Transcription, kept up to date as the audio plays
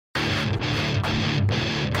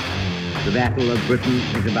The Battle of Britain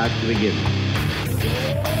is about to begin.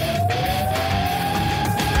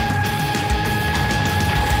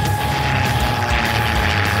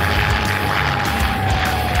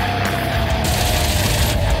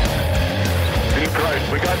 Deep right,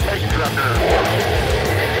 we got mates up there.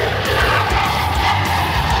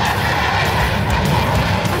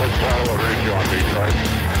 Let's follow a range on deep right.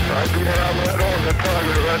 I do have right on the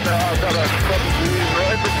target right now. I've got a submarine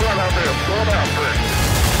right in front of me. I'm going after it.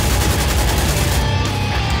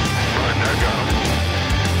 Right, I got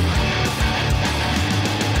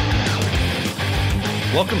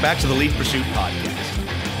him. Welcome back to the Lead Pursuit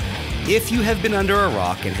Podcast. If you have been under a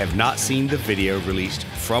rock and have not seen the video released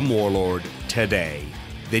from Warlord today,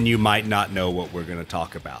 then you might not know what we're going to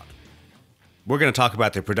talk about. We're going to talk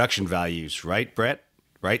about the production values, right, Brett?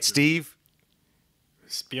 Right, Steve?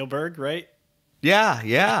 Spielberg, right? Yeah.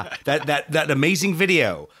 That amazing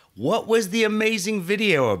video. What was the amazing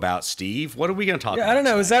video about, Steve? What are we going to talk about? I don't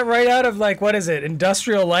know. Tonight? Is that right out of like, what is it?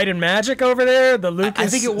 Industrial Light and Magic over there? The Lucas. I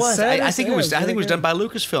think it was. set? I think it was. I think it was really done by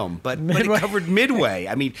Lucasfilm, but it Midway. covered Midway.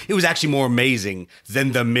 I mean, it was actually more amazing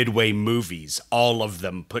than the Midway movies, all of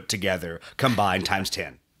them put together, combined times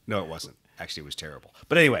 10. No, it wasn't. Actually, it was terrible.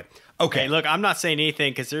 But anyway, okay. Hey, look, I'm not saying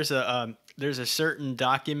anything because there's a certain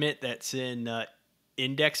document that's in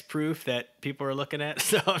index proof that people are looking at.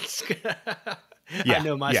 So I'm just gonna, I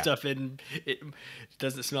know my stuff it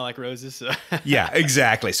doesn't smell like roses. So. Yeah,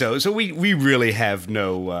 exactly. So we really have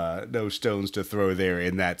no stones to throw there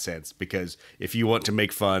in that sense, because if you want to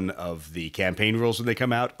make fun of the campaign rules when they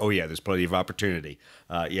come out, oh yeah, there's plenty of opportunity.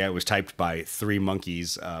 It was typed by 3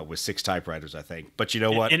 monkeys with 6 typewriters, I think. But you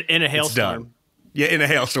know what? In a hailstorm. It's done. Yeah, in a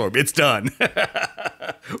hailstorm. It's done.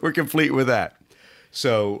 We're complete with that.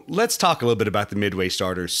 So let's talk a little bit about the Midway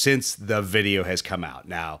starter since the video has come out.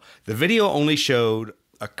 Now, the video only showed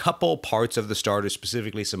a couple parts of the starter,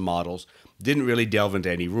 specifically some models. Didn't really delve into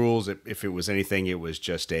any rules. If it was anything, it was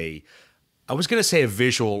just I was going to say a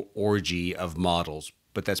visual orgy of models,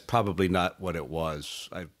 but that's probably not what it was.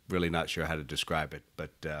 I'm really not sure how to describe it,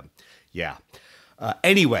 but yeah.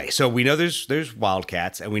 Anyway, so we know there's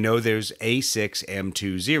Wildcats, and we know there's A6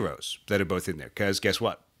 M20s that are both in there, because guess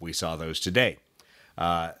what? We saw those today.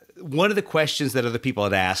 One of the questions that other people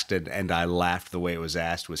had asked, and I laughed the way it was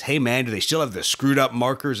asked, was, hey man, do they still have the screwed up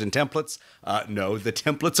markers and templates? No, the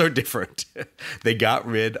templates are different. They got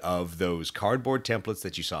rid of those cardboard templates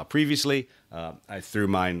that you saw previously. I threw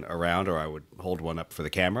mine around, or I would hold one up for the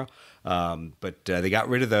camera. But they got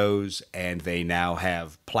rid of those, and they now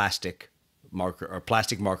have plastic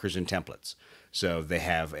markers and templates. So they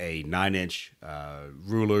have a 9-inch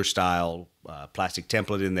ruler style plastic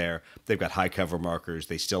template in there. They've got high cover markers.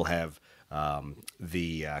 They still have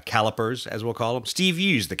the calipers, as we'll call them. Steve, you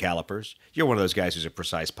use the calipers. You're one of those guys who's a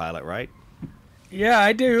precise pilot, right? Yeah,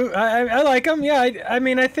 I do. I like them. Yeah, I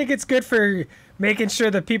mean, I think it's good for making sure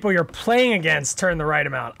the people you're playing against turn the right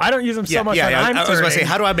amount. I don't use them so much when I'm turning. I was going to say,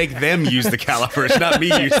 how do I make them use the calipers, not me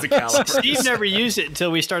use the calipers? Steve never used it until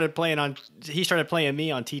we started playing he started playing me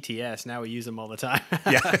on TTS. Now we use them all the time.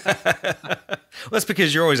 Yeah. Well, that's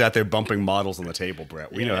because you're always out there bumping models on the table,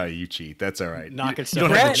 Brett. We know how you cheat. That's all right. Knocking You stuff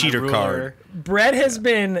don't have out a cheater with a card. ruler. Brett has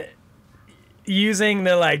been using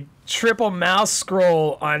the like triple mouse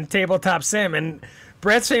scroll on Tabletop Sim, and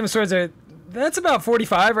Brett's famous words are, that's about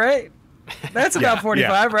 45, right? That's about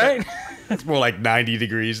 45, right? It's more like 90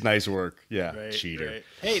 degrees. Nice work. Yeah, Right, cheater. right.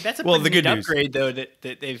 Hey, that's a Well, pretty the good neat news- upgrade though that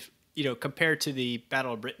they've compared to the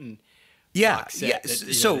Battle of Britain. Yeah, box set yeah. that,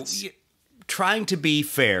 So, it's- trying to be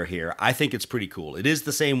fair here, I think it's pretty cool. It is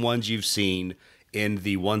the same ones you've seen in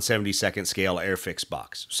the 1/72nd scale Airfix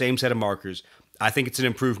box. Same set of markers. I think it's an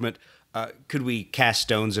improvement. Could we cast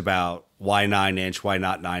stones about why 9-inch, why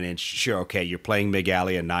not 9-inch? Sure, okay, you're playing MiG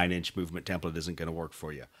Alley, a 9-inch movement template isn't going to work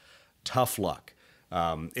for you. Tough luck.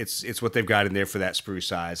 It's what they've got in there for that sprue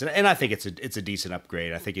size, and I think it's a decent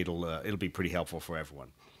upgrade. I think it'll be pretty helpful for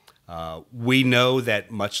everyone. We know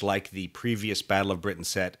that much like the previous Battle of Britain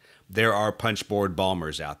set, there are punchboard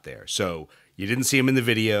bombers out there. So you didn't see them in the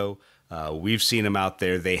video. We've seen them out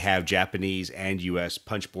there. They have Japanese and U.S.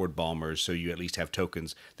 punchboard bombers, so you at least have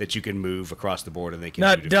tokens that you can move across the board and they can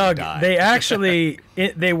No, shoot if you Doug, die. they actually,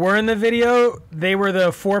 they were in the video. They were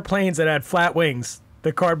the 4 planes that had flat wings.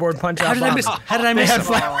 The cardboard punch-out How did I bombers. miss? How did I miss? had them?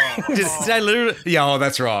 flat Did I literally? Yeah, oh,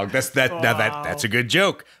 that's wrong. That's a good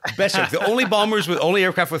joke. Best joke. The only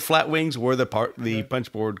aircraft with flat wings were the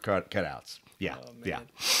punchboard cutouts. Yeah, yeah.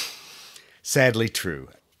 Sadly true.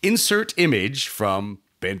 Insert image from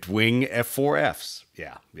Bent Wing F4Fs.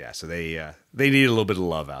 Yeah. So they need a little bit of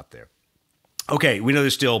love out there. Okay, we know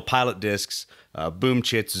there's still pilot discs, boom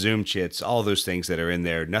chits, zoom chits, all those things that are in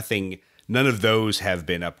there. Nothing None of those have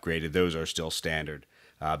been upgraded. Those are still standard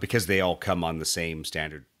because they all come on the same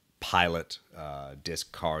standard pilot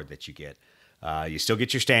disc card that you get. You still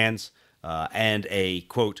get your stands and a,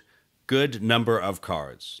 quote, good number of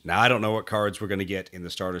cards. Now, I don't know what cards we're going to get in the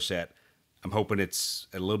starter set. I'm hoping it's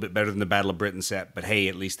a little bit better than the Battle of Britain set, but hey,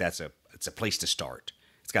 at least it's a place to start.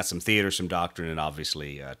 It's got some theater, some doctrine, and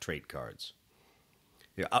obviously trait cards.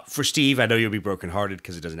 Yeah, for Steve, I know you'll be brokenhearted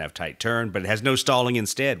because it doesn't have tight turn, but it has no stalling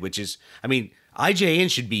instead, which is, I mean,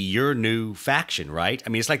 IJN should be your new faction, right? I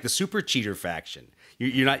mean, it's like the super cheater faction.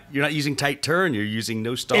 You're not using tight turn. You're using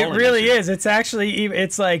no stalling. It really is. It's actually,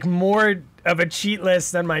 it's like more of a cheat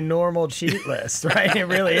list than my normal cheat list, right? It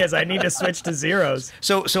really is. I need to switch to zeros.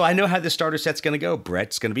 So I know how the starter set's going to go.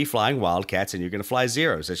 Brett's going to be flying Wildcats, and you're going to fly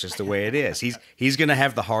zeros. That's just the way it is. He's going to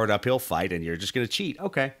have the hard uphill fight, and you're just going to cheat.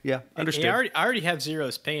 Okay, yeah, understood. I already have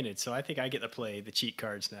zeros painted, so I think I get to play the cheat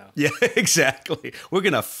cards now. Yeah, exactly. We're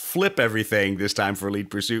going to flip everything this time for Elite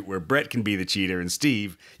Pursuit, where Brett can be the cheater, and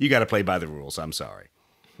Steve, you got to play by the rules. I'm sorry.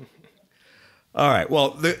 All right.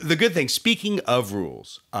 Well, the good thing, speaking of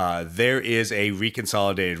rules, there is a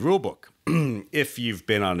reconsolidated rulebook. If you've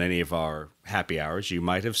been on any of our happy hours, you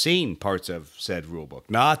might have seen parts of said rulebook.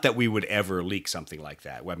 Not that we would ever leak something like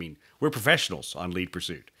that. I mean, we're professionals on Lead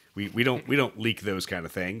Pursuit. We don't leak those kind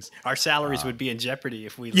of things. Our salaries would be in jeopardy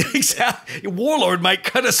if we. Yeah, exactly. Warlord might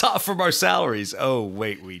cut us off from our salaries. Oh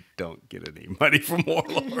wait, we don't get any money from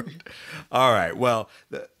Warlord. All right. Well,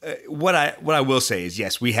 what I will say is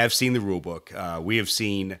yes, we have seen the rulebook. We have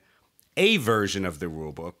seen a version of the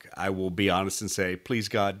rulebook. I will be honest and say, please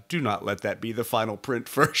God, do not let that be the final print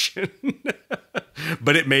version.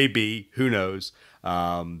 But it may be. Who knows?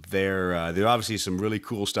 There obviously some really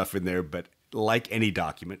cool stuff in there, but like any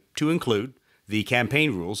document, to include the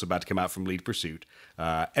campaign rules about to come out from Lead Pursuit.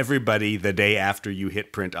 Everybody, the day after you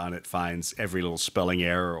hit print on it, finds every little spelling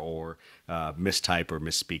error or mistype or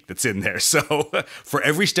misspeak that's in there. So for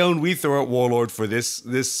every stone we throw at Warlord for this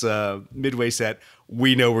Midway set,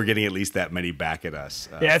 we know we're getting at least that many back at us.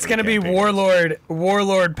 Yeah, it's going to be Warlord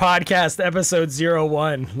Podcast episode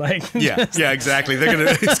 01. Like, yeah, exactly. They're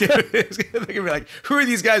going to be like, who are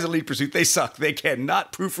these guys at Lead Pursuit? They suck. They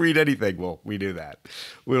cannot proofread anything. Well, we do that.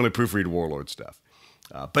 We only proofread Warlord stuff.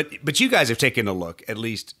 But you guys have taken a look, at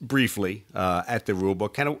least briefly, at the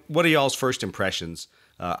rulebook. Kind of, what are y'all's first impressions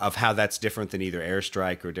of how that's different than either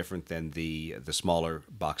Airstrike or different than the smaller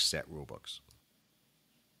box set rulebooks?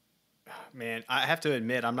 Man, I have to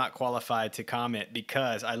admit, I'm not qualified to comment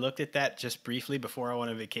because I looked at that just briefly before I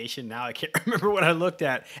went on vacation. Now I can't remember what I looked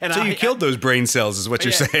at. And so you killed those brain cells is what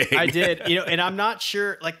you're saying. I did. And I'm not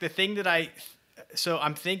sure, like the thing that so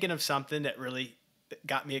I'm thinking of something that really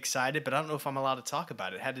got me excited, but I don't know if I'm allowed to talk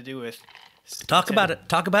about it. It had to do with... Talk about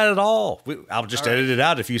it all. I'll just edit it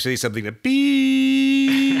out if you say something that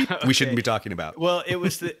beep okay. We shouldn't be talking about. Well, it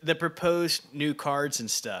was the proposed new cards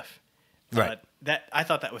and stuff. Right. That I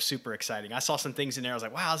thought that was super exciting. I saw some things in there. I was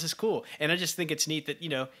like, wow, this is cool. And I just think it's neat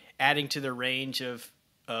that, adding to the range of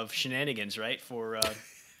shenanigans, right, for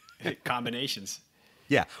combinations.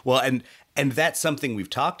 Yeah. Well, and that's something we've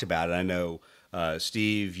talked about. And I know,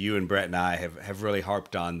 Steve, you and Brett and I have really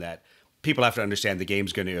harped on that. People have to understand the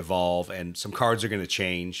game's going to evolve and some cards are going to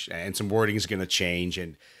change and some wording is going to change.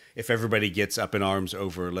 And if everybody gets up in arms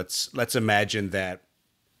over, let's imagine that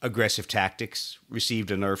aggressive tactics received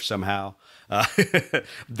a nerf somehow,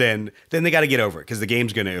 then they got to get over it because the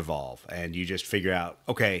game's going to evolve. And you just figure out,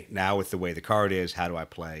 okay, now with the way the card is, how do I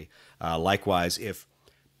play? Likewise, if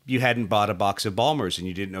you hadn't bought a box of Balmers and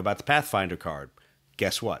you didn't know about the Pathfinder card,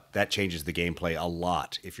 guess what? That changes the gameplay a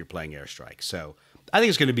lot if you're playing Airstrike. So I think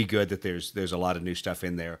it's going to be good that there's a lot of new stuff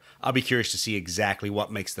in there. I'll be curious to see exactly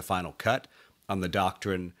what makes the final cut on the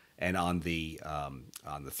Doctrine and on the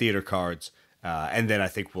theater cards. And then I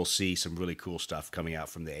think we'll see some really cool stuff coming out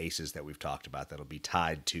from the aces that we've talked about that'll be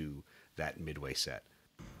tied to that Midway set.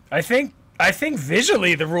 I think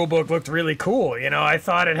visually the rulebook looked really cool. I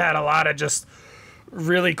thought it had a lot of just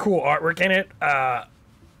really cool artwork in it.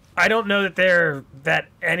 I don't know that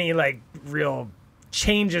any like real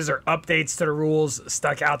changes or updates to the rules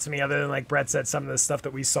stuck out to me other than, like Brett said, some of the stuff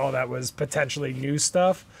that we saw that was potentially new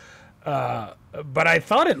stuff. But I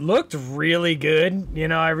thought it looked really good.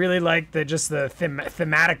 I really liked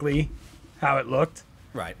thematically how it looked.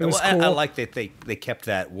 Right. It was cool. I like that they kept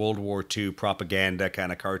that World War II propaganda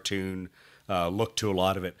kind of cartoon look to a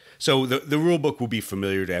lot of it. So the rule book will be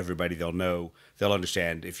familiar to everybody. They'll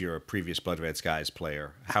understand if you're a previous Blood Red Skies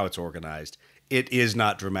player, how it's organized. It is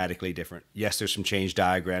not dramatically different. Yes, there's some change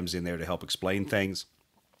diagrams in there to help explain things.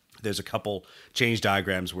 There's a couple change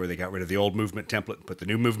diagrams where they got rid of the old movement template and put the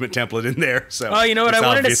new movement template in there. So you know what? I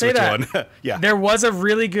wanted to say that. Yeah. There was a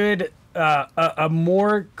really good a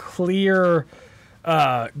more clear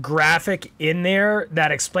graphic in there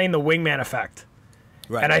that explained the wingman effect.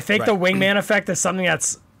 Right. And I think the wingman effect is something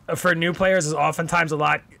that's for new players is oftentimes a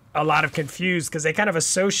lot of confused because they kind of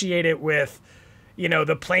associate it with, you know,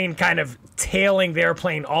 the plane kind of tailing their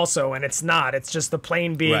plane also, and it's not. It's just the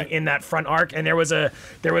plane being in that front arc. And there was a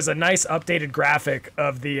nice updated graphic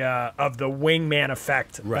of the wingman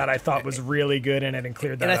effect that I thought was really good in it and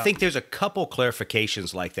cleared that up. And I think there's a couple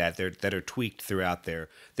clarifications like that that are tweaked throughout there.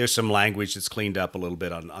 There's some language that's cleaned up a little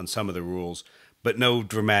bit on some of the rules, but no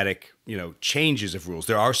dramatic, you know, changes of rules.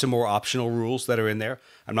 There are some more optional rules that are in there.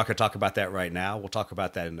 I'm not going to talk about that right now. We'll talk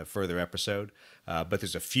about that in a further episode. But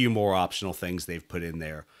there's a few more optional things they've put in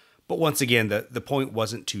there. But once again, the point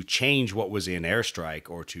wasn't to change what was in Airstrike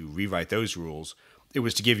or to rewrite those rules. It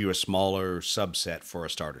was to give you a smaller subset for a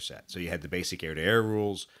starter set. So you had the basic air-to-air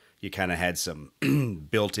rules. You kind of had some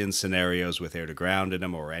built-in scenarios with air-to-ground in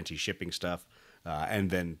them or anti-shipping stuff. And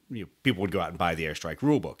then people would go out and buy the Airstrike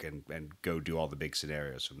rulebook and go do all the big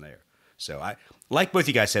scenarios from there. So I, like both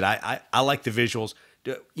you guys said, I like the visuals.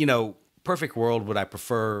 You know, perfect world, would I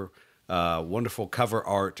prefer wonderful cover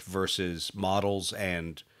art versus models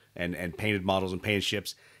and painted models and painted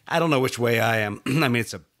ships? I don't know which way I am. I mean,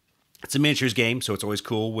 it's a miniatures game, so it's always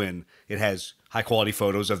cool when it has high quality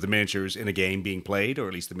photos of the miniatures in a game being played, or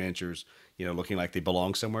at least the miniatures, you know, looking like they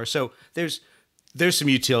belong somewhere. So there's some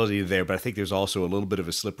utility there, but I think there's also a little bit of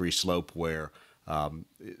a slippery slope where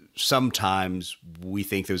sometimes we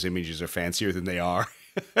think those images are fancier than they are.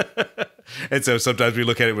 And so sometimes we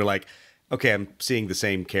look at it, we're like, okay, I'm seeing the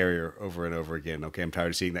same carrier over and over again. Okay, I'm tired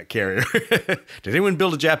of seeing that carrier. Did anyone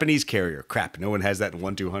build a Japanese carrier? Crap, no one has that in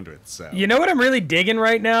 1/200. So. You know what I'm really digging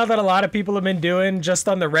right now that a lot of people have been doing just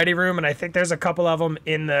on the Ready Room, and I think there's a couple of them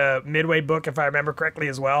in the Midway book, if I remember correctly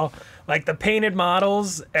as well, like the painted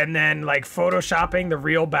models and then like photoshopping the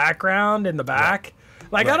real background in the back.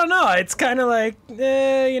 Like, I don't know. It's kind of like,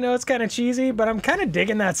 it's kind of cheesy, but I'm kind of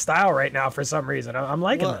digging that style right now for some reason. I'm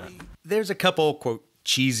liking that. There's a couple, quote,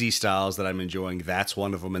 cheesy styles that I'm enjoying. That's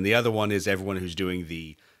one of them. And the other one is everyone who's doing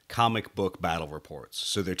the comic book battle reports.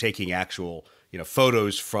 So they're taking actual,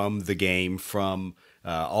 photos from the game, from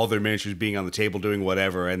all their miniatures being on the table doing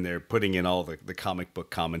whatever, and they're putting in all the comic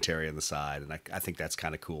book commentary on the side. And I think that's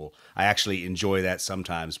kind of cool. I actually enjoy that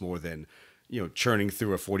sometimes more than, churning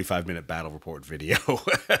through a 45-minute battle report video.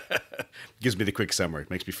 Gives me the quick summary. It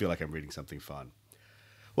makes me feel like I'm reading something fun.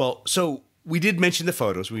 Well, so we did mention the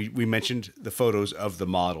photos. We mentioned the photos of the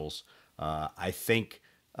models. I think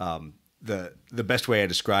the best way I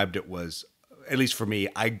described it was, at least for me,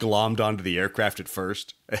 I glommed onto the aircraft at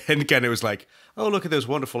first and kind of was like, oh, look at those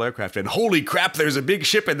wonderful aircraft. And holy crap, there's a big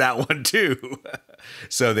ship in that one too.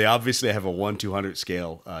 So they obviously have a 1/200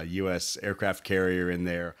 scale U.S. aircraft carrier in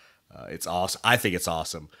there. It's awesome. I think it's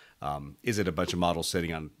awesome. Is it a bunch of models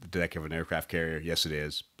sitting on the deck of an aircraft carrier? Yes, it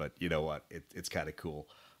is. But you know what? It's kind of cool.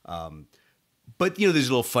 But there's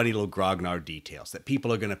little funny little grognard details that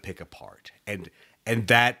people are going to pick apart, and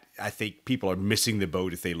that I think people are missing the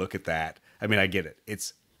boat if they look at that. I mean, I get it.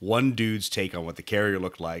 It's one dude's take on what the carrier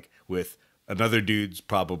looked like with another dude's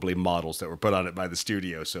probably models that were put on it by the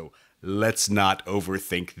studio. So let's not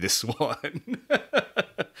overthink this one.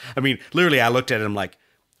 I mean, literally, I looked at it and I'm like,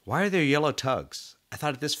 why are there yellow tugs? I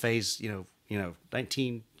thought at this phase,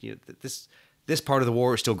 this part of the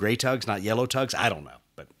war is still gray tugs, not yellow tugs. I don't know,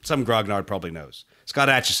 but some grognard probably knows. Scott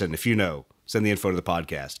Atchison, if you know, send the info to the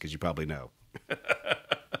podcast because you probably know.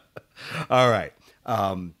 All right.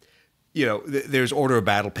 There's order of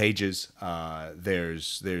battle pages.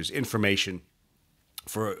 There's information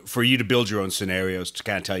for you to build your own scenarios to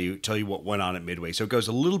kind of tell you what went on at Midway. So it goes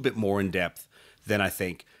a little bit more in depth than I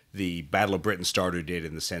think the Battle of Britain starter did,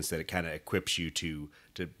 in the sense that it kind of equips you to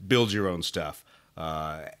build your own stuff.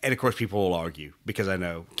 And of course, people will argue, because I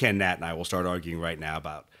know Ken, Nat, and I will start arguing right now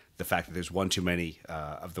about the fact that there's one too many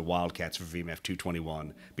of the Wildcats for VMF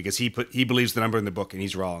 221, because he believes the number in the book and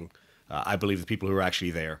he's wrong. I believe the people who are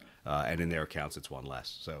actually there, and in their accounts, it's one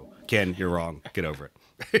less. So Ken, you're wrong. Get over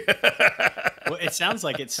it. Well, it sounds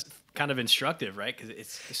like it's kind of instructive, right? Because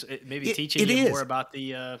it's maybe teaching you more about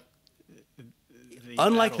the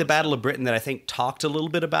unlike the Battle of Britain that I think talked a little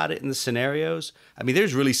bit about it in the scenarios. I mean,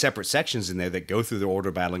 there's really separate sections in there that go through the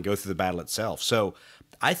order battle and go through the battle itself. So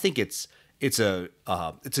I think it's a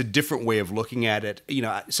different way of looking at it.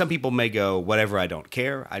 Some people may go, whatever, I don't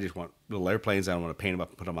care. I just want little airplanes. I don't want to paint them up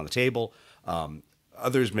and put them on the table.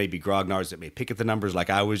 Others may be grognards that may pick at the numbers like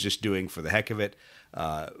I was just doing for the heck of it.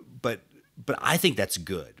 But I think that's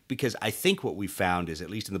good, because I think what we found is, at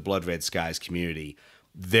least in the Blood Red Skies community,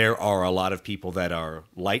 there are a lot of people that are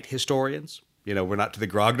light historians, You know, we're not to the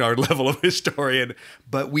grognard level of historian,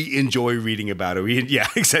 but we enjoy reading about it. Yeah,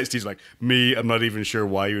 exactly. Steve's like, me, I'm not even sure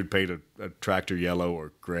why you would paint a tractor yellow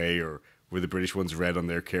or gray, or were the British ones red on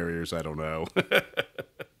their carriers? I don't know.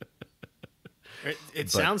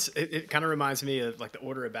 It kind of reminds me of like the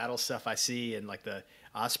Order of Battle stuff I see in like the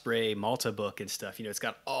Osprey Malta book and stuff. You know, it's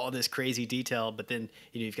got all this crazy detail, but then,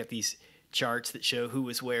 you know, you've got these charts that show who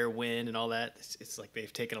was where, when, and all that. It's like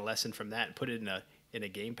they've taken a lesson from that and put it in a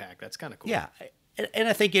game pack. That's kind of cool. Yeah, and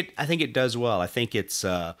I think it does well. I think it's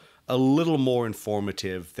a little more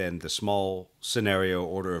informative than the small scenario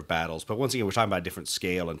Order of Battles. But once again, we're talking about a different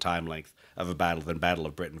scale and time length of a battle than Battle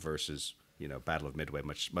of Britain versus, you know, Battle of Midway,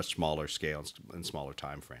 much smaller scale and smaller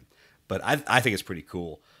time frame. But I think it's pretty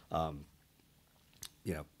cool.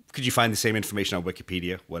 You know, could you find the same information on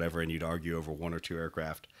Wikipedia, whatever, and you'd argue over one or two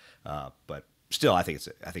aircraft? But still, I think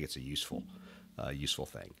it's a useful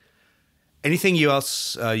thing. Anything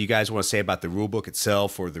else you guys want to say about the rule book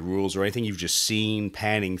itself, or the rules, or anything you've just seen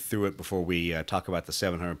panning through it before we talk about the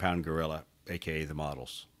 700-pound gorilla, aka the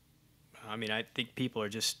models? I mean, I think people are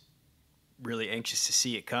just really anxious to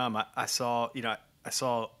see it come. I saw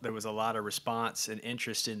there was a lot of response and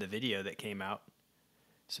interest in the video that came out.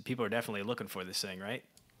 So people are definitely looking for this thing, right?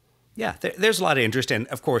 Yeah, there's a lot of interest. And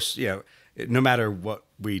of course, you know, no matter what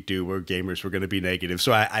we do, we're gamers, we're going to be negative.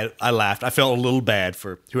 So I laughed. I felt a little bad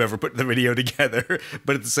for whoever put the video together.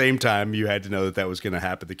 But at the same time, you had to know that was going to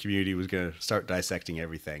happen. The community was going to start dissecting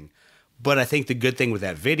everything. But I think the good thing with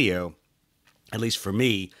that video, at least for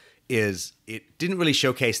me, is it didn't really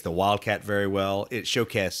showcase the Wildcat very well. It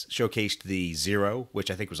showcased the Zero, which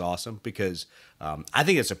I think was awesome, because I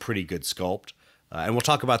think it's a pretty good sculpt. And we'll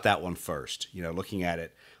talk about that one first. You know, looking at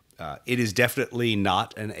it, it is definitely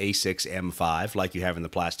not an A6 M5 like you have in the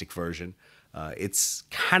plastic version. It's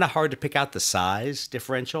kind of hard to pick out the size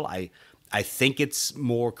differential. I think it's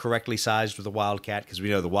more correctly sized with the Wildcat, because we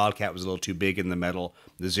know the Wildcat was a little too big in the metal.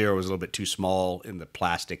 The Zero was a little bit too small in the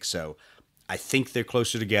plastic. So I think they're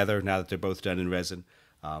closer together now that they're both done in resin.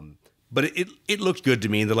 But it looked good to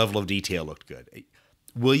me, and the level of detail looked good.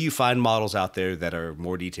 Will you find models out there that are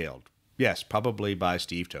more detailed? Yes, probably by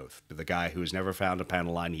Steve Toth, the guy who has never found a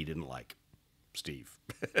panel line he didn't like. Steve.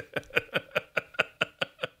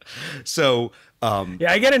 So,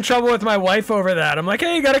 yeah, I get in trouble with my wife over that. I'm like,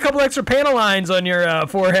 hey, you got a couple extra panel lines on your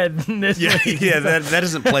forehead. That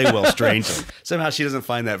doesn't play well, strangely. Somehow she doesn't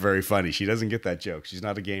find that very funny. She doesn't get that joke. She's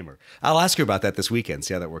not a gamer. I'll ask her about that this weekend,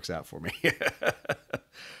 see how that works out for me.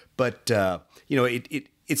 But, you know,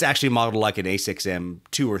 it's actually modeled like an A6M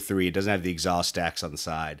 2 or 3. It doesn't have the exhaust stacks on the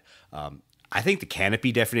side. I think the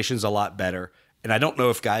canopy definition is a lot better. And I don't know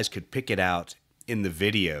if guys could pick it out in the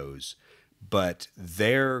videos, but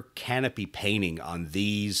their canopy painting on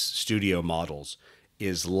these studio models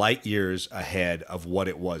is light years ahead of what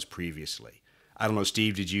it was previously. I don't know,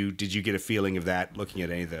 Steve, did you get a feeling of that looking at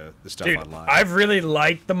any of the stuff online? I've really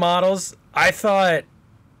liked the models. I thought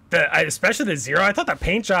especially the Zero, I thought the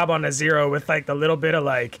paint job on the Zero with like the little bit of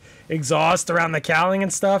like exhaust around the cowling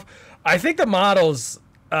and stuff, I think the models,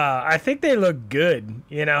 I think they look good,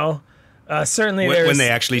 you know? Certainly when they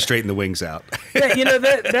actually straighten the wings out. Yeah, you know,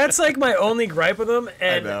 that's like my only gripe with them.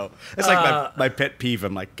 And, I know. It's like my pet peeve.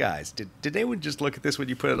 I'm like, guys, did anyone just look at this when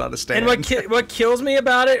you put it on a stand? And what kills me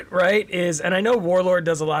about it, right, is, and I know Warlord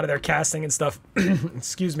does a lot of their casting and stuff.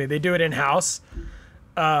 Excuse me. They do it in-house.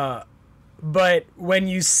 But when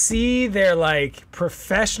you see their like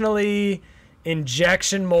professionally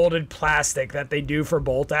injection molded plastic that they do for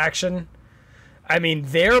bolt action, I mean,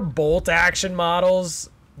 their bolt action models,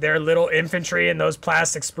 their little infantry and those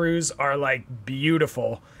plastic sprues are like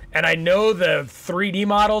beautiful. And I know the 3D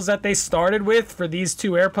models that they started with for these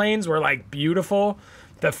two airplanes were like beautiful.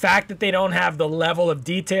 The fact that they don't have the level of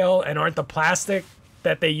detail and aren't the plastic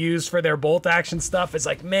that they use for their bolt action stuff is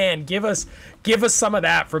like, man, give us some of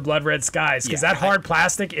that for Blood Red Skies, because that hard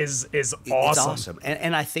plastic is awesome. It's awesome.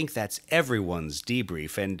 And I think that's everyone's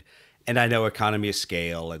debrief. And I know economy of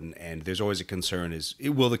scale, and there's always a concern is,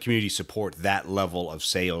 will the community support that level of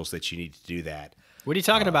sales that you need to do that? What are you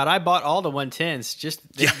talking about? I bought all the 110s.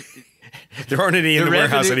 There aren't any in the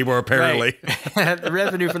warehouse anymore, apparently. Right. The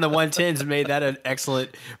revenue from the 110s made that an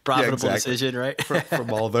excellent, profitable decision, right?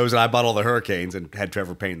 From all those. And I bought all the Hurricanes and had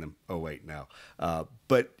Trevor paint them. Oh, wait, no.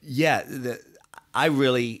 But yeah, I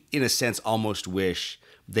really, in a sense, almost wish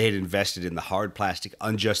they had invested in the hard plastic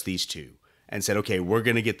on just these two and said, okay, we're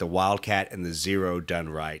going to get the Wildcat and the Zero done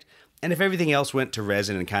right. And if everything else went to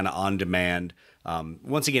resin and kind of on demand,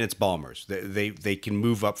 once again, it's Bombers. They can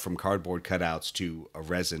move up from cardboard cutouts to a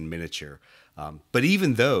resin miniature. But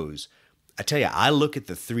even those, I tell you, I look at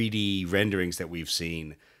the 3D renderings that we've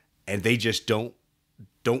seen, and they just don't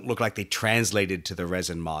don't look like they translated to the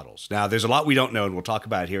resin models. Now, there's a lot we don't know, and we'll talk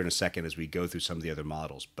about it here in a second as we go through some of the other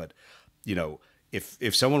models. But, you know,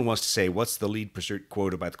 if someone wants to say what's the lead pursuit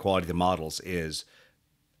quote about the quality of the models is,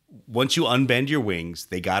 once you unbend your wings,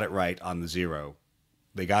 they got it right on the Zero.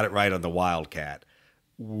 They got it right on the Wildcat.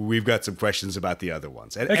 We've got some questions about the other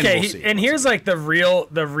ones. And we'll see. And here's like the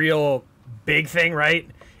real big thing, right?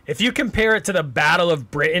 If you compare it to the Battle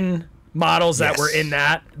of Britain models that were in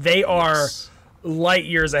that, they are light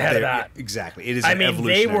years ahead of that. Exactly. It is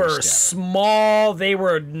they were small. They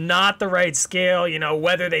were not the right scale. You know,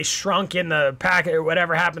 whether they shrunk in the packet or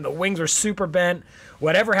whatever happened, the wings were super bent.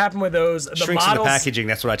 Whatever happened with those, the shrinks models, in the packaging.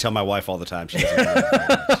 That's what I tell my wife all the time. She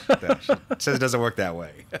says it doesn't work that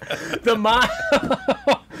way.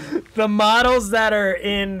 The models that are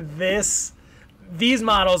in these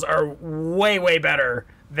models are way better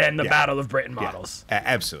than the Battle of Britain models. Yeah,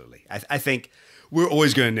 absolutely. I think we're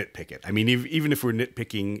always going to nitpick it. I mean, even if we're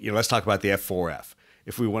nitpicking, you know, let's talk about the F4F.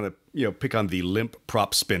 If we want to, you know, pick on the limp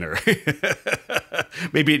prop spinner,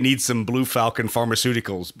 maybe it needs some Blue Falcon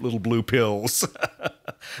pharmaceuticals, little blue pills.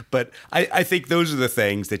 But I think those are the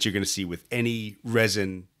things that you're going to see with any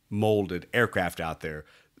resin molded aircraft out there.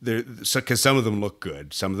 Because some of them look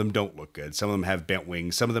good, some of them don't look good. Some of them have bent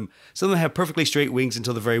wings. Some of them have perfectly straight wings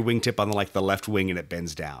until the very wingtip on the left wing, and it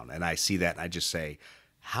bends down. And I see that, and I just say,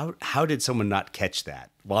 how did someone not catch that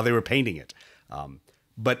while they were painting it?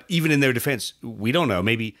 But even in their defense, we don't know.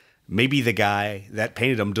 Maybe the guy that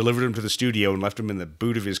painted them delivered them to the studio and left them in the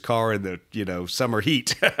boot of his car in the, you know, summer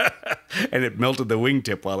heat, and it melted the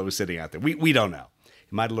wingtip while it was sitting out there. We don't know.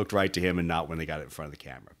 It might have looked right to him and not when they got it in front of the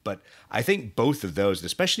camera. But I think both of those,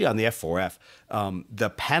 especially on the F4F, the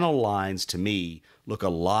panel lines to me look a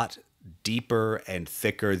lot deeper and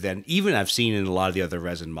thicker than even I've seen in a lot of the other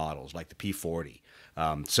resin models, like the P40.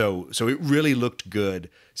 So it really looked good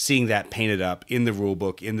seeing that painted up in the rule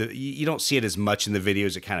book. You don't see it as much in the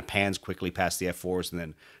videos. It kind of pans quickly past the F4s and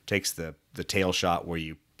then takes the tail shot where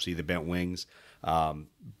you see the bent wings.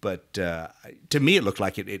 But to me, it looked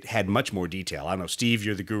like it had much more detail. I don't know, Steve,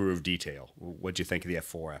 you're the guru of detail. What'd you think of the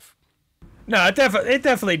F4F? No, it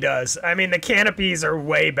definitely does. I mean, the canopies are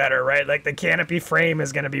way better, right? Like the canopy frame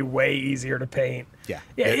is going to be way easier to paint. Yeah,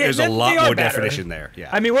 there's a lot more definition there. Yeah,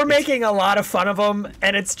 I mean, we're making a lot of fun of them,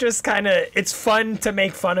 and it's just it's fun to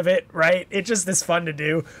make fun of it, right? It just is fun to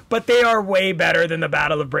do. But they are way better than the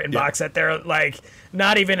Battle of Britain box set. They're like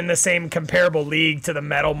not even in the same comparable league to the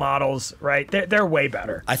metal models, right? They're way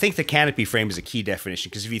better. I think the canopy frame is a key definition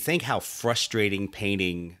because if you think how frustrating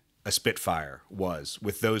painting a Spitfire was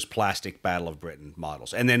with those plastic Battle of Britain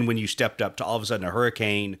models, and then when you stepped up to all of a sudden a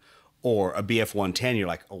Hurricane or a BF-110, you're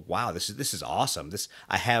like, oh wow, this is awesome.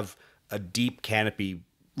 I have a deep canopy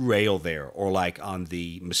rail there, or like on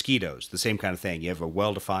the Mosquitoes, the same kind of thing. You have a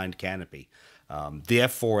well-defined canopy. The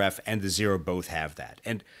F4F and the Zero both have that,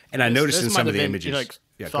 and I noticed in some of the images,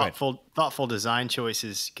 thoughtful design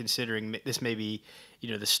choices. Considering this may be,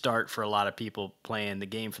 you know, the start for a lot of people playing the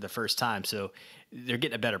game for the first time, so they're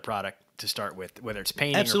getting a better product to start with, whether it's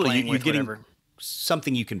painting or playing with whatever.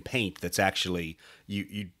 Something you can paint that's actually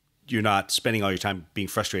you're not spending all your time being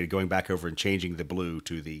frustrated going back over and changing the blue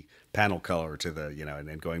to the panel color to the, you know, and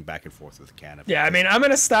then going back and forth with the canopy. Yeah, I mean, I'm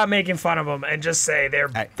gonna stop making fun of them and just say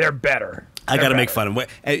they're better. I got to make fun of them.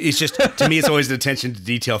 It's just, to me, it's always an attention to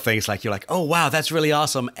detail thing. It's like, you're like, oh wow, that's really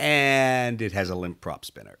awesome, and it has a limp prop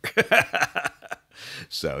spinner.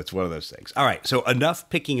 So it's one of those things. All right, so enough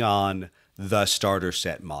picking on the starter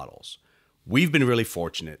set models. We've been really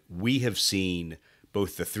fortunate. We have seen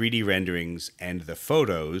both the 3D renderings and the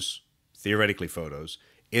photos, theoretically photos,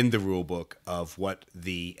 in the rulebook of what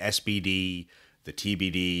the SBD, the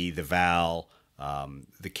TBD, the VAL,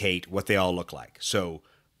 the Kate, what they all look like. So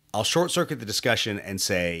I'll short circuit the discussion and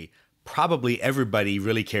say probably everybody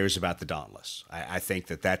really cares about the Dauntless. I think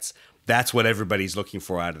that's what everybody's looking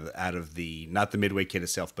for out of the not the Midway kit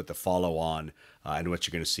itself, but the follow on and what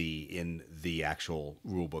you're going to see in the actual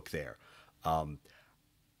rulebook there.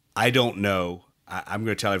 I don't know. I'm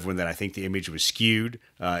going to tell everyone that I think the image was skewed.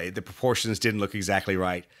 The proportions didn't look exactly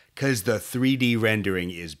right because the 3D rendering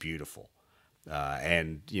is beautiful,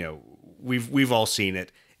 and you know we've all seen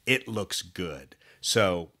it. It looks good.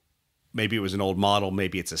 So maybe it was an old model.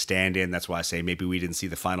 Maybe it's a stand-in. That's why I say maybe we didn't see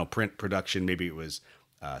the final print production. Maybe it was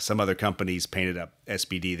some other companies painted up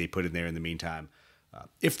SBD they put in there in the meantime.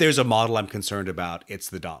 If there's a model I'm concerned about, it's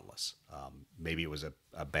the Dauntless. Maybe it was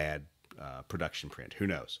a bad production print. Who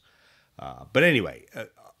knows? But anyway,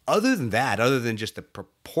 other than that, other than just the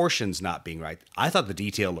proportions not being right, I thought the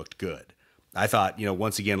detail looked good. I thought, you know,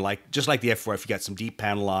 once again, just like the F4F, you got some deep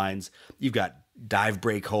panel lines, you've got dive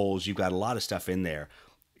break holes, you've got a lot of stuff in there.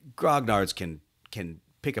 Grognards can can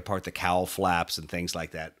pick apart the cowl flaps and things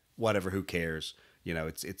like that. Whatever, who cares? You know,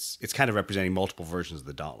 it's kind of representing multiple versions of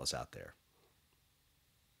the Dauntless out there.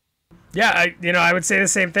 Yeah, I would say the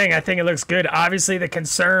same thing. I think it looks good. Obviously, the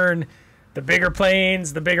concern, the bigger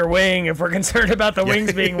planes, the bigger wing. If we're concerned about the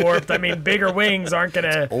wings being warped, I mean, bigger wings aren't going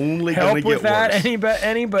to help with that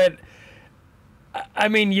any. But I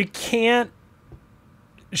mean, you can't,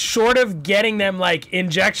 short of getting them like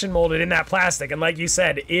injection molded in that plastic. And like you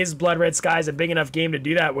said, is Blood Red Skies a big enough game to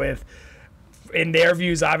do that with? In their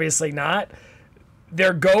views, obviously not.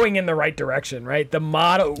 They're going in the right direction, right? The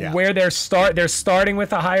model where they're starting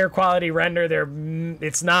with a higher quality render.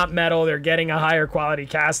 It's not metal. They're getting a higher quality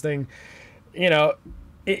casting. You know,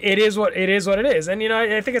 it is what it is. And you know,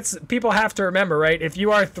 I think people have to remember, right? If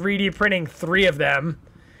you are 3D printing 3 of them,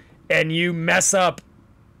 and you mess up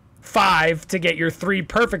 5 to get your 3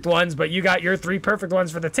 perfect ones, but you got your 3 perfect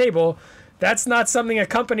ones for the table. That's not something a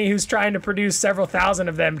company who's trying to produce several thousand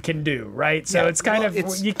of them can do, right? So it's kind of,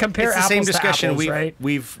 you compare apples to apples, right? It's the same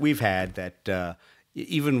discussion we've had that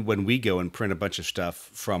even when we go and print a bunch of stuff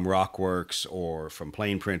from Rockworks or from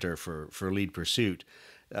Plane Printer for Lead Pursuit,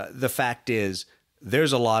 the fact is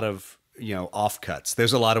there's a lot of, you know, offcuts.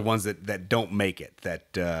 There's a lot of ones that don't make it,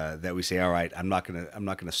 that we say, all right, I'm not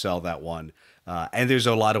gonna sell that one. And there's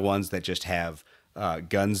a lot of ones that just have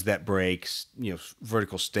guns that break, you know,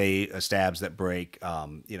 vertical stabs that break,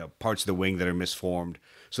 you know, parts of the wing that are misformed.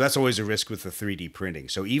 So that's always a risk with the 3D printing.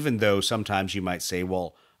 So even though sometimes you might say,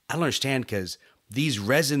 well, I don't understand because these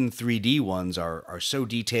resin 3D ones are so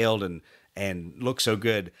detailed and look so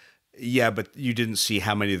good. Yeah, but you didn't see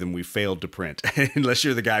how many of them we failed to print unless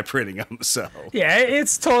you're the guy printing them. So yeah,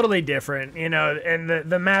 it's totally different, you know, and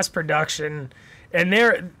the mass production, and they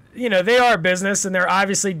are a business, and they're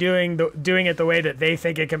obviously doing it the way that they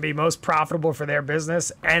think it can be most profitable for their business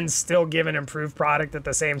and still give an improved product at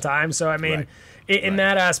the same time. So I mean, in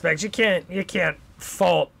that aspect, you can't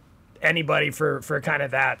fault anybody for kind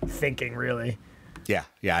of that thinking, really. Yeah,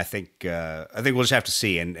 I think we'll just have to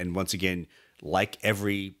see. And once again, like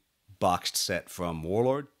every boxed set from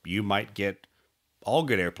Warlord, you might get all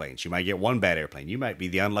good airplanes. You might get 1 bad airplane. You might be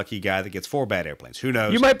the unlucky guy that gets 4 bad airplanes. Who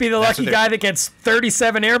knows? You might be the lucky guy that gets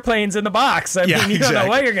 37 airplanes in the box. I mean, you don't know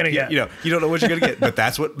what you're going to get. You don't know what you're going to get. But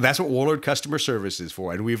that's what Warlord customer service is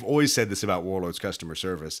for. And we've always said this about Warlord's customer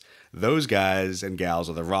service. Those guys and gals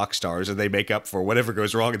are the rock stars, and they make up for whatever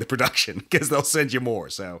goes wrong in the production because they'll send you more.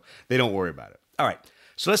 So they don't worry about it. All right.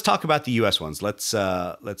 So let's talk about the U.S. ones. Let's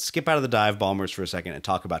skip out of the dive bombers for a second and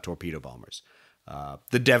talk about torpedo bombers.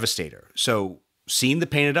 The Devastator. So seen the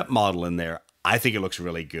painted up model in there. I think it looks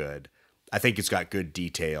really good. I think it's got good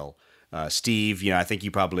detail. Steve, you know, I think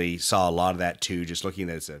you probably saw a lot of that too, just looking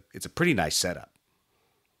at it's a pretty nice setup.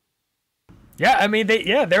 Yeah, I mean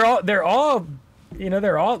they're all you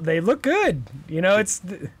know, they look good. You know,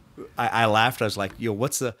 I laughed. I was like, yo,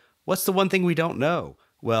 what's the one thing we don't know?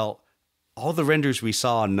 Well, all the renders we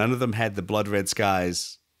saw, none of them had the Blood Red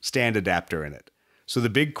Skies stand adapter in it. So the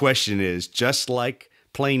big question is, just like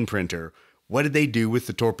Plane Printer, what did they do with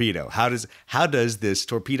the torpedo? How does this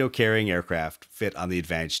torpedo carrying aircraft fit on the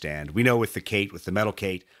advantage stand? We know with the metal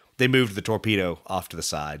Kate, they moved the torpedo off to the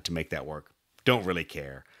side to make that work. Don't really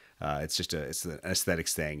care. It's an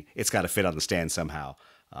aesthetics thing. It's got to fit on the stand somehow.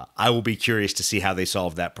 I will be curious to see how they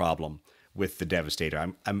solve that problem with the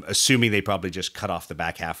Devastator. I'm assuming they probably just cut off the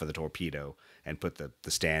back half of the torpedo and put the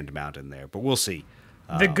stand mount in there, but we'll see.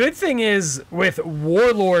 The good thing is with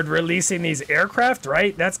Warlord releasing these aircraft,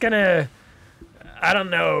 right? That's gonna, I don't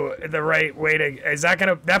know the right way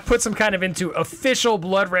to, that puts them kind of into official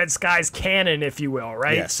Blood Red Skies canon, if you will,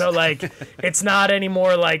 right? Yes. So like, it's not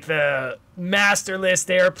anymore like the Master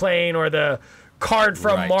List airplane or the card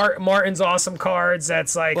from Martin's Awesome Cards.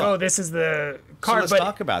 That's like, well, oh, this is the card. So let's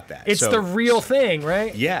talk about that. It's the real thing,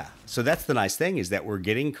 right? Yeah. So that's the nice thing, is that we're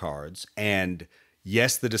getting cards, and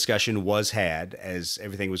yes, the discussion was had as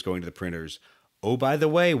everything was going to the printers. Oh, by the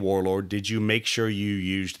way, Warlord, did you make sure you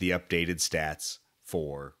used the updated stats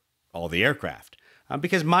for all the aircraft?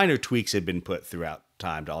 Because minor tweaks had been put throughout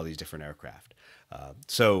time to all these different aircraft.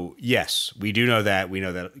 So yes, we do know that. We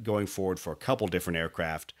know that going forward for a couple different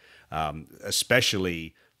aircraft,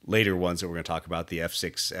 especially later ones that we're going to talk about, the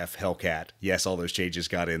F6F Hellcat. Yes, all those changes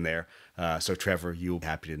got in there. So Trevor, you'll be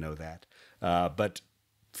happy to know that. But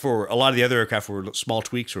for a lot of the other aircraft where small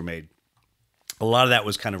tweaks were made, a lot of that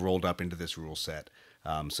was kind of rolled up into this rule set,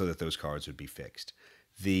 so that those cards would be fixed.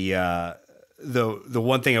 The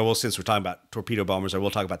one thing I will, since we're talking about torpedo bombers, I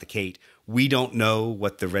will talk about the Kate. We don't know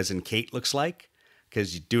what the resin Kate looks like,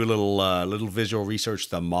 because you do a little visual research.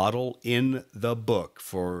 The model in the book,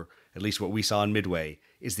 for at least what we saw in Midway,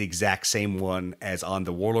 is the exact same one as on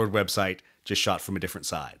the Warlord website. just shot from a different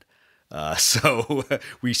side. So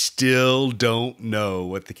we still don't know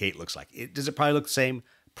what the Kate looks like. Does it probably look the same?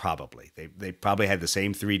 Probably. They probably had the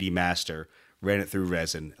same 3D master, ran it through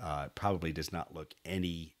resin. It probably does not look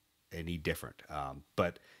any different.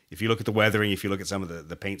 But if you look at the weathering, if you look at some of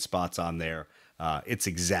the paint spots on there, it's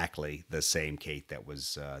exactly the same Kate that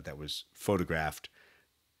was photographed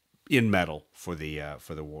in metal for the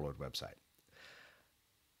Warlord website.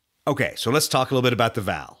 Okay, so let's talk a little bit about the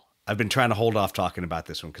Val. I've been trying to hold off talking about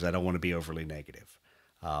this one because I don't want to be overly negative.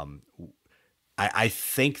 I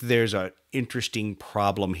think there's an interesting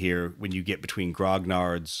problem here when you get between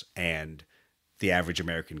grognards and the average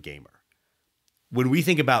American gamer. When we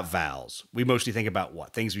think about Vals, we mostly think about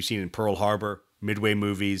what? Things we've seen in Pearl Harbor, Midway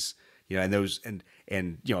movies, and those, and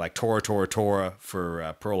like Tora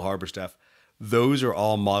for Pearl Harbor stuff. Those are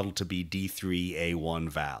all modeled to be D3A1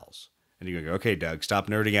 Vals. And you're going to go, okay, Doug, stop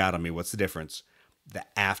nerding out on me. What's the difference? The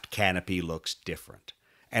aft canopy looks different.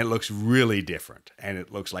 And it looks really different. And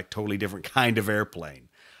it looks like totally different kind of airplane.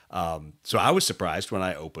 So I was surprised when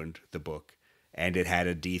I opened the book and it had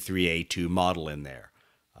a D3A2 model in there,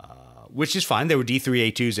 which is fine. There were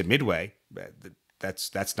D3A2s at Midway.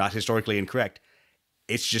 That's not historically incorrect.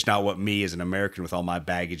 It's just not what me as an American with all my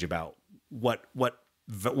baggage about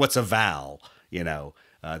what's a Val, the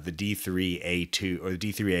D3A2 or the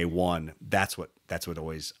D3A1. That's what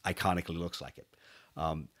always iconically looks like it.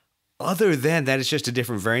 Other than that, it's just a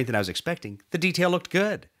different variant than I was expecting. The detail looked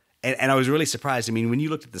good. And I was really surprised. I mean, when you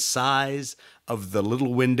looked at the size of the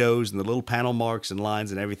little windows and the little panel marks and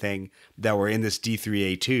lines and everything that were in this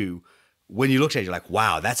D3A2, when you looked at it, you're like,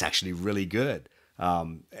 wow, that's actually really good.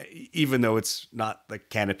 Even though it's not the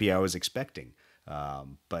canopy I was expecting.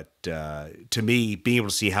 But to me, being able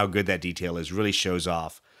to see how good that detail is really shows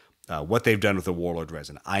off what they've done with the Warlord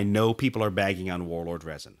resin. I know people are bagging on Warlord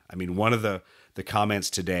resin. I mean, one of the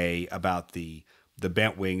comments today about the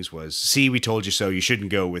bent wings was, "See, we told you so. You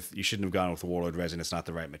shouldn't have gone with the Warlord resin. It's not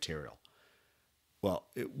the right material." Well,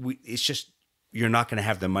 it's just you're not going to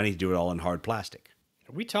have the money to do it all in hard plastic.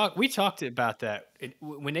 We talked about that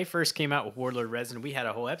when they first came out with Warlord resin. We had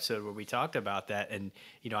a whole episode where we talked about that, and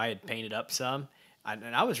I had painted up some.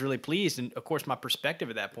 And I was really pleased. And, of course, my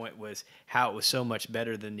perspective at that point was how it was so much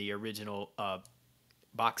better than the original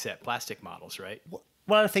box set plastic models, right?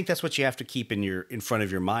 Well, I think that's what you have to keep in front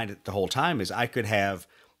of your mind the whole time is I could have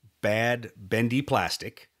bad, bendy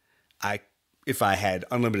plastic. If I had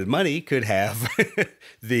unlimited money, could have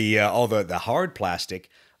all the hard plastic.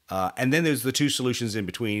 And then there's the two solutions in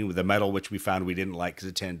between with the metal, which we found we didn't like because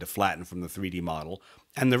it tended to flatten from the 3D model,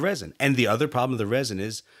 and the resin. And the other problem with the resin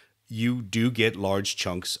is you do get large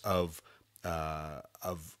chunks of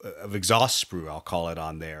exhaust sprue, I'll call it,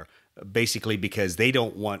 on there, basically because they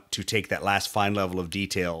don't want to take that last fine level of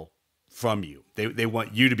detail from you. They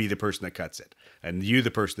want you to be the person that cuts it, and you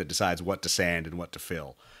the person that decides what to sand and what to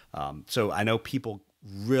fill. So I know people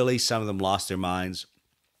really, some of them lost their minds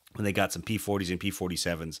when they got some P40s and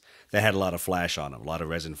P47s that had a lot of flash on them, a lot of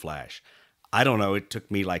resin flash. I don't know, it took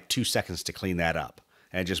me like 2 seconds to clean that up,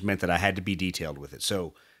 and it just meant that I had to be detailed with it.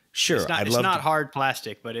 So sure, it's not hard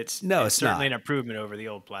plastic, but it's certainly not an improvement over the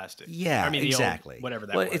old plastic. Yeah, I mean, exactly. Whatever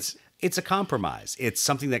that was. It's a compromise. It's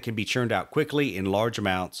something that can be churned out quickly in large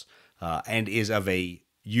amounts and is of a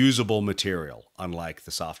usable material, unlike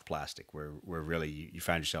the soft plastic, where really you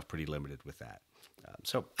find yourself pretty limited with that.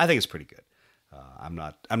 So I think it's pretty good. I'm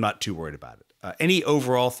not too worried about it. Any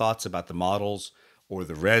overall thoughts about the models or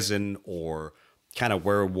the resin or kind of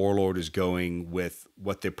where Warlord is going with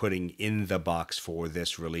what they're putting in the box for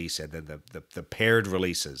this release, and then the paired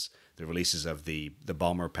releases, the releases of the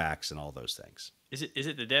bomber packs and all those things? Is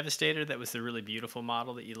it the Devastator that was the really beautiful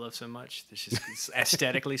model that you love so much? It's just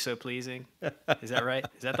aesthetically so pleasing. Is that right?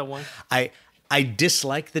 Is that the one? I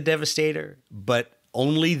dislike the Devastator, but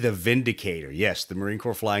only the Vindicator. Yes, the Marine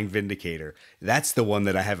Corps Flying Vindicator. That's the one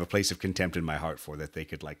that I have a place of contempt in my heart for, that they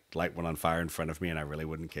could like light one on fire in front of me and I really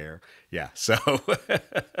wouldn't care. Yeah, so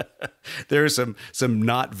there are some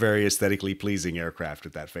not very aesthetically pleasing aircraft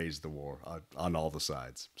at that phase of the war on all the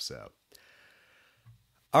sides. So,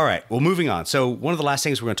 all right, well, moving on. So one of the last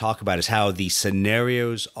things we're going to talk about is how the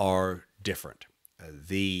scenarios are different.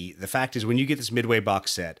 The fact is, when you get this Midway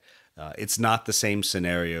box set, it's not the same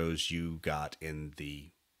scenarios you got in the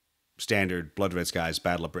standard Blood Red Skies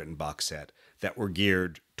Battle of Britain box set that were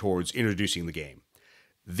geared towards introducing the game.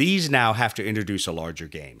 These now have to introduce a larger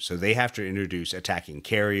game. So they have to introduce attacking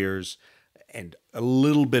carriers and a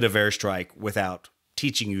little bit of airstrike without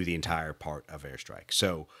teaching you the entire part of airstrike.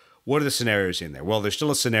 So what are the scenarios in there? Well, there's still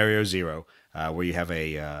a scenario 0 where you have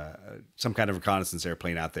some kind of reconnaissance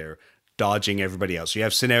airplane out there dodging everybody else. So you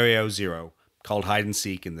have scenario 0, called hide and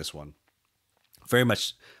seek in this one. Very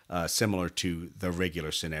much similar to the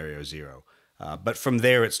regular Scenario 0. But from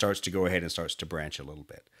there, it starts to go ahead and starts to branch a little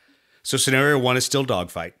bit. So Scenario 1 is still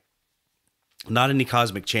dogfight. Not any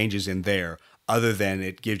cosmic changes in there, other than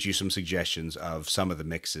it gives you some suggestions of some of the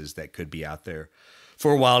mixes that could be out there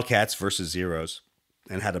for Wildcats versus Zeros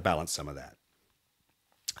and how to balance some of that.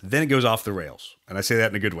 Then it goes off the rails, and I say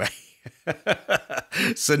that in a good way.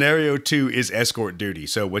 Scenario 2 is escort duty.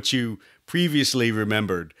 So what you previously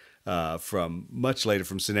remembered from much later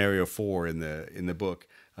from Scenario 4 in the book,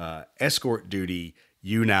 escort duty,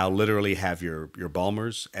 you now literally have your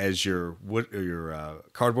Balmers as your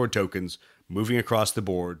cardboard tokens moving across the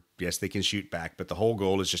board. Yes, they can shoot back, but the whole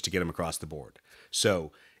goal is just to get them across the board.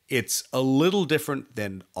 So it's a little different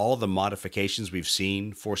than all the modifications we've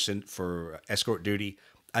seen for escort duty.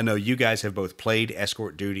 I know you guys have both played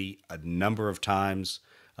escort duty a number of times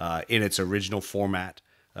in its original format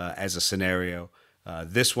as a scenario.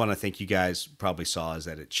 This one, I think you guys probably saw, is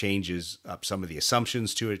that it changes up some of the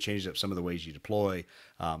assumptions to it, changes up some of the ways you deploy.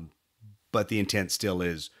 But the intent still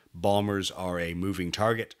is Balmers are a moving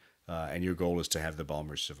target, and your goal is to have the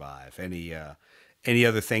Balmers survive. Any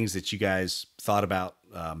other things that you guys thought about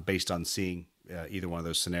based on seeing either one of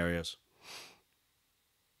those scenarios?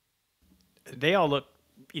 They all look,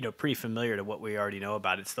 pretty familiar to what we already know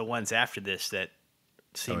about. It's the ones after this that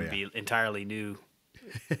seem to be entirely new.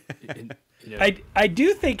 I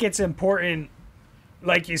do think it's important,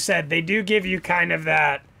 like you said, they do give you kind of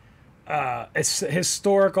that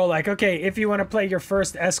historical, like, okay, if you want to play your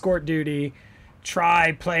first escort duty,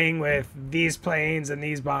 try playing with these planes and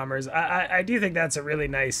these bombers. I do think that's a really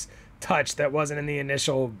nice touch that wasn't in the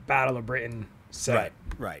initial Battle of Britain set.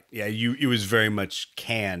 Right. Yeah, it was very much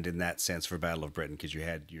canned in that sense for Battle of Britain because you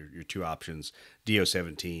had your two options,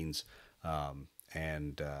 DO-17s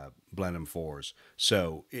and Blenheim 4s.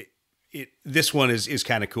 So this one is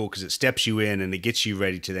kind of cool because it steps you in and it gets you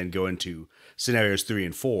ready to then go into scenarios 3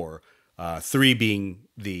 and 4. 3 being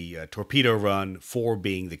the torpedo run, 4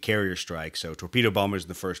 being the carrier strike. So torpedo bombers in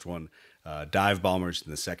the first one, dive bombers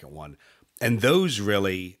in the second one. And those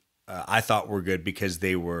really, I thought were good because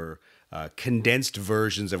they were condensed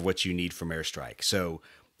versions of what you need from airstrike. So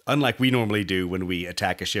unlike we normally do when we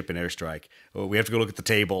attack a ship in airstrike, we have to go look at the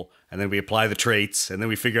table and then we apply the traits and then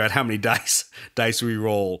we figure out how many dice we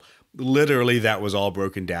roll. Literally, that was all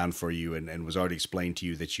broken down for you and was already explained to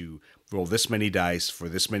you that you roll this many dice for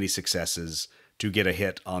this many successes to get a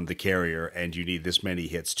hit on the carrier, and you need this many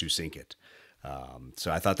hits to sink it.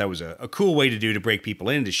 So I thought that was a cool way to break people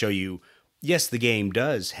in, to show you, yes, the game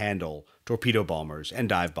does handle torpedo bombers and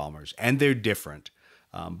dive bombers, and they're different,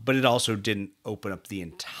 but it also didn't open up the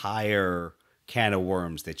entire can of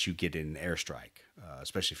worms that you get in airstrike,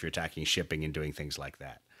 especially if you're attacking shipping and doing things like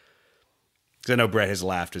that. Because I know Brett has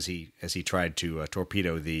laughed as he tried to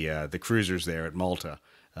torpedo the cruisers there at Malta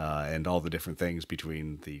and all the different things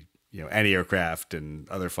between the anti-aircraft and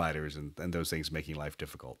other fighters and those things making life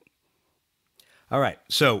difficult. All right,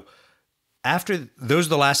 so after those are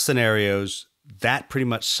the last scenarios, that pretty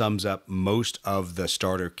much sums up most of the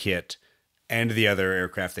starter kit and the other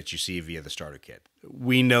aircraft that you see via the starter kit.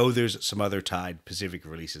 We know there's some other Tide Pacific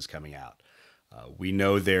releases coming out. We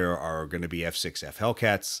know there are going to be F6F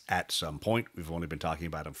Hellcats at some point. We've only been talking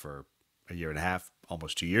about them for a year and a half,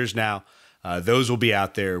 almost 2 years now. Those will be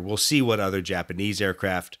out there. We'll see what other Japanese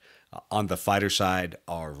aircraft on the fighter side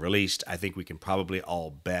are released. I think we can probably all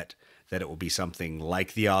bet that it will be something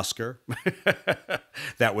like the Oscar.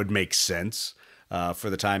 That would make sense for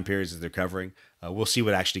the time periods that they're covering. We'll see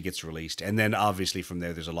what actually gets released. And then obviously from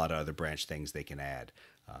there, there's a lot of other branch things they can add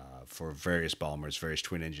for various bombers, various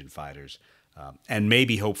twin-engine fighters. And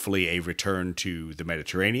maybe, hopefully, a return to the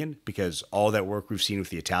Mediterranean, because all that work we've seen with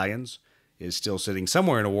the Italians is still sitting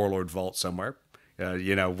somewhere in a Warlord vault somewhere,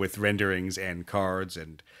 with renderings and cards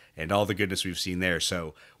and all the goodness we've seen there.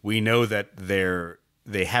 So we know that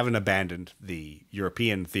they haven't abandoned the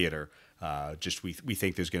European theater. We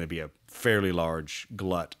think there's going to be a fairly large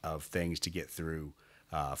glut of things to get through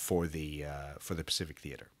for the Pacific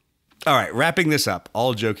theater. All right, wrapping this up,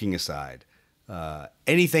 all joking aside.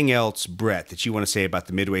 Anything else, Brett, that you want to say about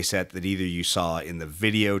the Midway set that either you saw in the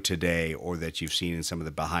video today or that you've seen in some of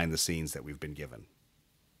the behind the scenes that we've been given?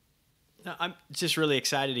 No, I'm just really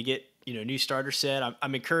excited to get new starter set.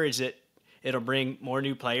 I'm encouraged that it'll bring more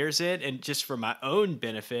new players in, and just for my own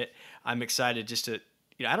benefit, I'm excited just to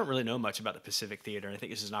I don't really know much about the Pacific theater, and I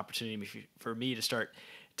think this is an opportunity for me to start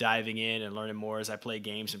diving in and learning more as I play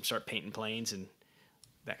games and start painting planes and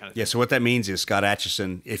that kind of thing. Yeah, so what that means is, Scott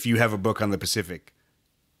Atchison, if you have a book on the Pacific,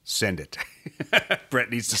 send it.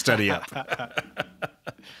 Brett needs to study up.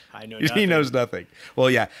 I know nothing. He knows nothing.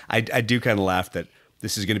 Well, yeah, I do kind of laugh that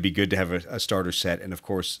this is going to be good to have a starter set. And of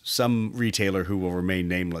course, some retailer who will remain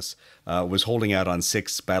nameless was holding out on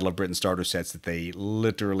 6 Battle of Britain starter sets that they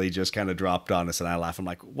literally just kind of dropped on us. And I laugh. I'm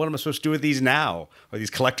like, what am I supposed to do with these now? Are these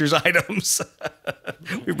collector's items?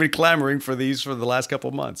 We've been clamoring for these for the last couple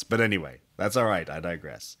of months. But anyway, that's all right. I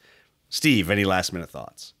digress. Steve, any last minute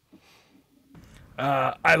thoughts?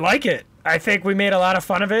 I like it. I think we made a lot of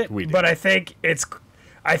fun of it, but I think it's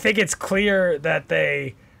clear that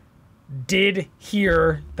they did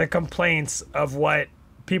hear the complaints of what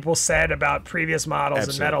people said about previous models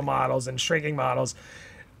and metal models and shrinking models,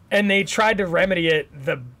 and they tried to remedy it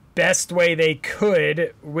the best way they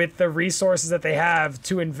could with the resources that they have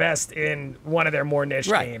to invest in one of their more niche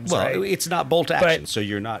games. Well, it's not bolt action, so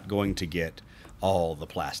you're not going to get all the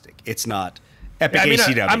plastic. It's not Epic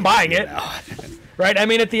ACW. I'm buying it. Right? I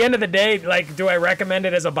mean, at the end of the day, like, do I recommend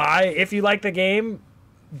it as a buy? If you like the game,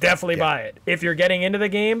 definitely buy it. If you're getting into the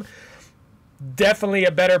game, definitely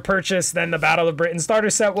a better purchase than the Battle of Britain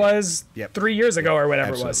starter set was 3 years ago or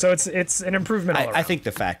whatever it was. So it's an improvement all around. I think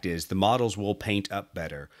the fact is the models will paint up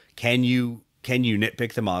better. Can you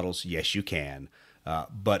nitpick the models? Yes, you can.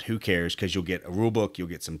 But who cares? Because you'll get a rule book, you'll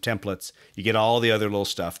get some templates, you get all the other little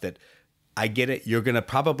stuff that I get it. You're going to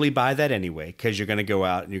probably buy that anyway because you're going to go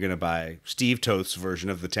out and you're going to buy Steve Toth's version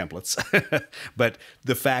of the templates. But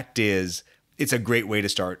the fact is, it's a great way to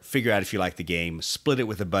start. Figure out if you like the game. Split it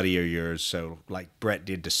with a buddy of yours. So like Brett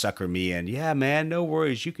did to sucker me in. Yeah, man, no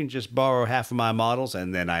worries. You can just borrow half of my models.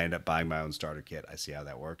 And then I end up buying my own starter kit. I see how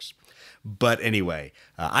that works. But anyway,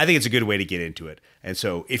 I think it's a good way to get into it. And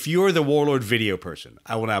so if you're the Warlord video person,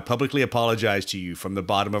 I will now publicly apologize to you from the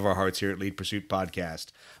bottom of our hearts here at Lead Pursuit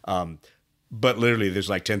Podcast. But literally, there's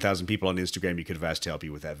like 10,000 people on Instagram you could have asked to help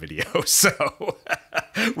you with that video. So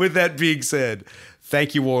with that being said,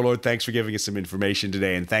 thank you, Warlord. Thanks for giving us some information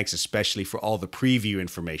today. And thanks especially for all the preview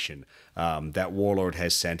information that Warlord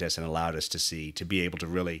has sent us and allowed us to see, to be able to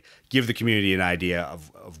really give the community an idea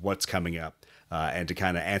of what's coming up and to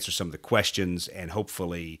kind of answer some of the questions and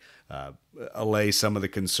hopefully allay some of the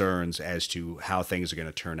concerns as to how things are going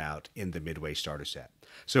to turn out in the Midway starter set.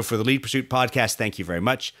 So for the Lead Pursuit Podcast, thank you very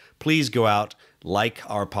much. Please go out, like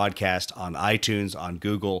our podcast on iTunes, on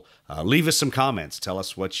Google. Leave us some comments. Tell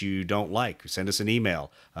us what you don't like. Send us an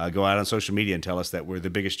email. Go out on social media and tell us that we're the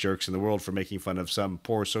biggest jerks in the world for making fun of some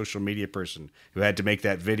poor social media person who had to make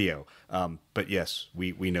that video. But yes,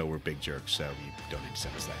 we know we're big jerks, so you don't need to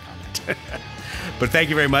send us that comment. But thank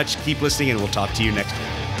you very much. Keep listening, and we'll talk to you next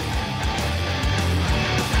week.